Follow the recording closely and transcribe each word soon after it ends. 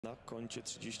Na koncie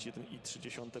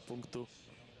 31,3 punktu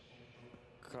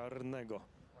karnego.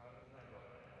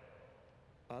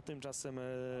 A tymczasem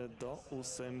do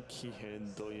ósemki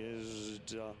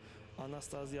dojeżdża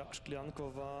Anastazja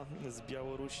Szklянкова z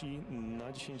Białorusi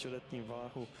na 10-letnim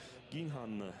wachu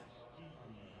Gинхан.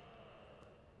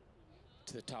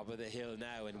 To the top of the hill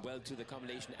now, and well through the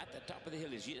combination. At the top of the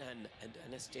hill is Gинхан and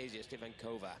Anastasiya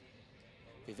Szklянкова.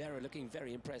 Vivera looking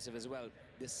very impressive as well.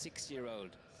 The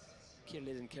 6-year-old.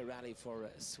 Kirliden Kirali for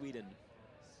Sweden.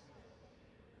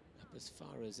 Up as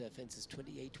far as fences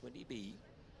 28-20B.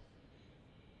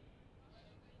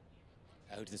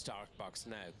 Out to the start box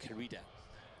now, Karida.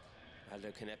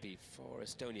 Aldo Kanepi for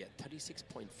Estonia,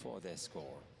 36.4 their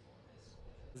score.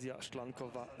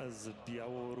 Szklянкова z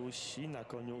Białorusi na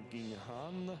koniu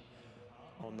Gинхан.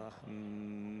 Ona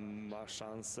ma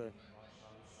szansę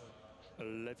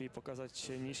lepiej pokazać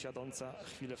się niż jadąca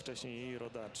chwilę wcześniej jej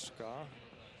rodaczka.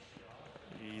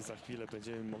 I za chwilę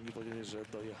będziemy mogli powiedzieć, że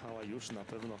dojechała już na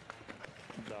pewno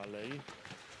dalej.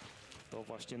 To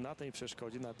właśnie na tej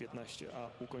przeszkodzie, na 15A,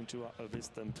 ukończyła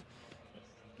występ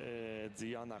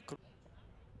Diana.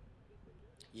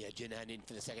 Yeah, Gинхан in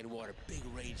for the second water. Big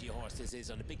rangy horse this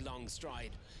is, on a big long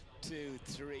stride. 2,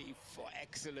 3, 4,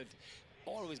 excellent.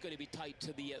 Always going to be tight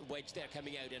to the wedge there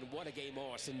coming out, and what a game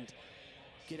horse. And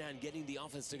Gинхан getting the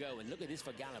offense to go, and look at this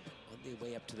for Gallop on the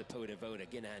way up to the Podevoda.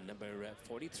 Gинхан, number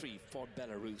 43 for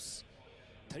Belarus.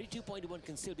 32.1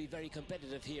 can still be very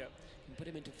competitive here. Can put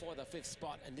him into 4th or 5th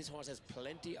spot, and this horse has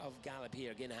plenty of gallop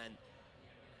here. Gинхан,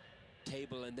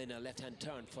 table and then a left-hand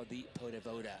turn for the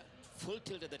Podevoda. Full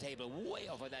tilt of the table, way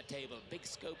over that table. Big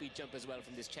scopy jump as well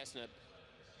from this chestnut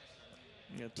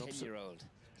 10-year-old.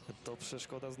 To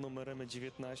przeszkoda z numerem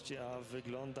 19, a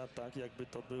wygląda tak, jakby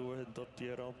to był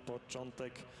dopiero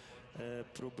początek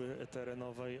próby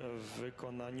terenowej w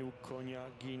wykonaniu konia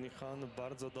Gинхан.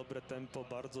 Bardzo dobre tempo,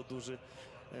 bardzo duży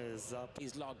zapach.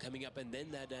 His log coming up, and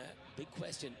then that big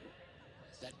question,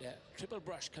 that triple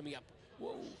brush coming up.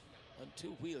 Whoa, on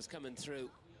 2 wheels coming through.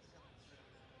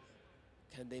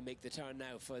 Can they make the turn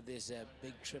now for this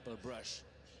big triple brush?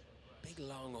 Big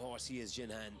long horse he is,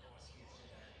 Gинхан.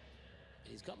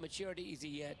 He's got maturity. He's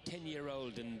a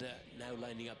 10-year-old, and now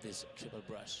lining up this triple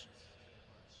brush.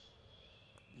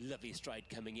 Lovely stride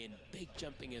coming in, big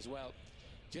jumping as well.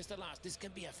 Just the last, this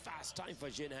can be a fast time for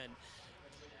Gинхан.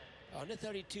 On a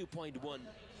 32.1,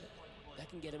 that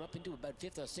can get him up into about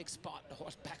 5th or 6th spot. The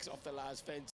horse backs off the last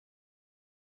fence.